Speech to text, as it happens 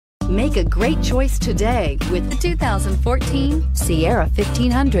Make a great choice today with the 2014 Sierra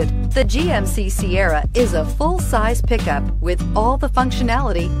 1500. The GMC Sierra is a full-size pickup with all the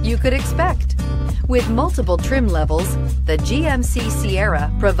functionality you could expect. With multiple trim levels, the GMC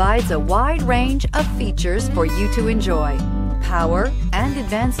Sierra provides a wide range of features for you to enjoy. Power and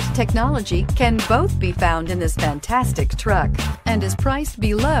advanced technology can both be found in this fantastic truck and is priced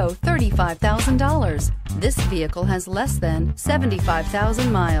below $35,000. This vehicle has less than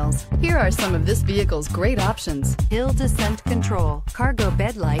 75,000 miles. Here are some of this vehicle's great options: hill descent control, cargo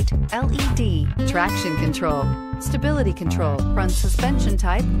bed light, LED, traction control, stability control, front suspension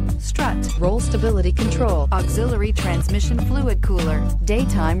type, strut, roll stability control, auxiliary transmission fluid cooler,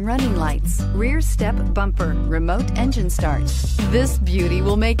 daytime running lights, rear step bumper, remote engine start. This beauty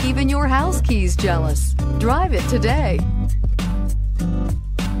will make even your house keys jealous. Drive it today.